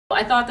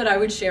I thought that I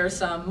would share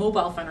some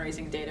mobile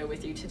fundraising data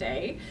with you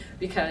today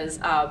because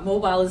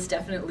mobile is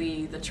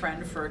definitely the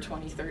trend for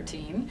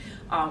 2013.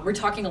 We're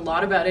talking a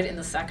lot about it in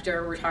the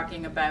sector. We're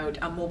talking about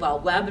mobile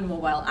web and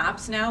mobile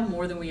apps now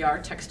more than we are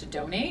text to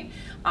donate.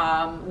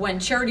 When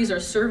charities are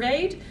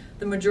surveyed,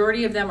 the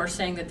majority of them are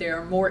saying that they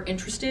are more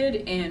interested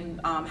in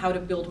how to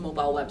build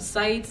mobile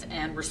websites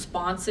and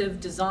responsive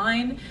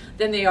design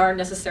than they are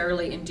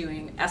necessarily in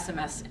doing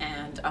SMS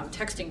and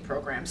texting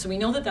programs. So we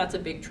know that that's a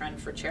big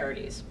trend for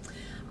charities.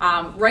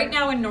 Right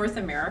now in North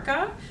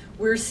America,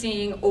 we're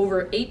seeing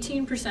over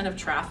 18% of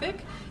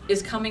traffic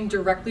is coming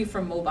directly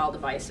from mobile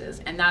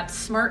devices, and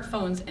that's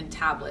smartphones and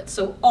tablets.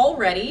 So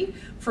already,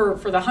 for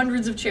the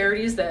hundreds of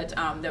charities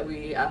that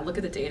we look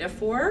at the data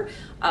for,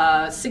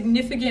 a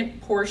significant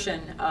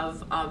portion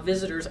of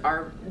visitors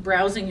are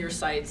browsing your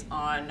sites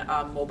on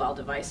mobile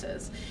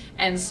devices.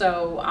 And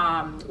so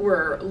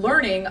we're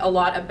learning a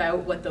lot about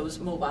what those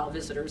mobile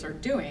visitors are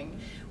doing.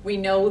 We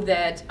know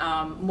that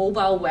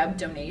mobile web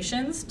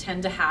donations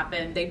tend to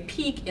happen, they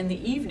peak in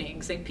the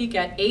evenings. They peak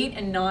at 8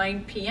 and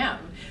 9 p.m.,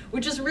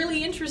 which is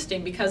really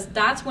interesting because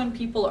that's when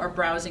people are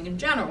browsing in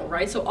general,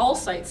 right? So all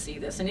sites see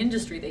this, and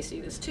industry, they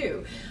see this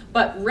too.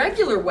 But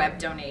regular web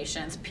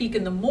donations peak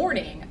in the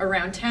morning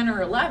around 10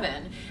 or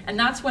 11, and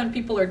that's when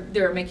people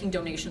they're making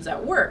donations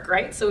at work,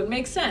 right? So it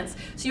makes sense.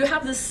 So you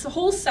have this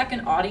whole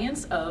second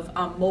audience of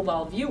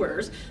mobile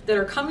viewers that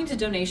are coming to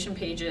donation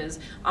pages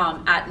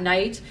at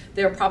night.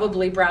 They're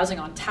probably browsing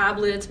on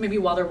tablets, maybe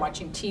while they're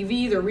watching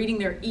TV, they're reading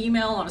their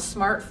email on a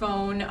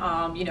smartphone,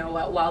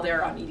 while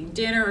they're eating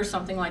dinner or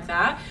something like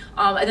that,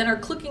 and then are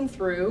clicking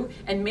through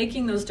and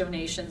making those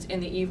donations in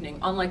the evening,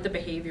 unlike the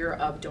behavior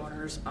of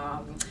donors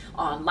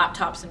on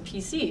laptops and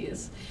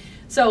PCs.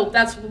 So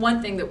that's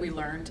one thing that we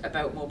learned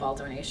about mobile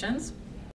donations.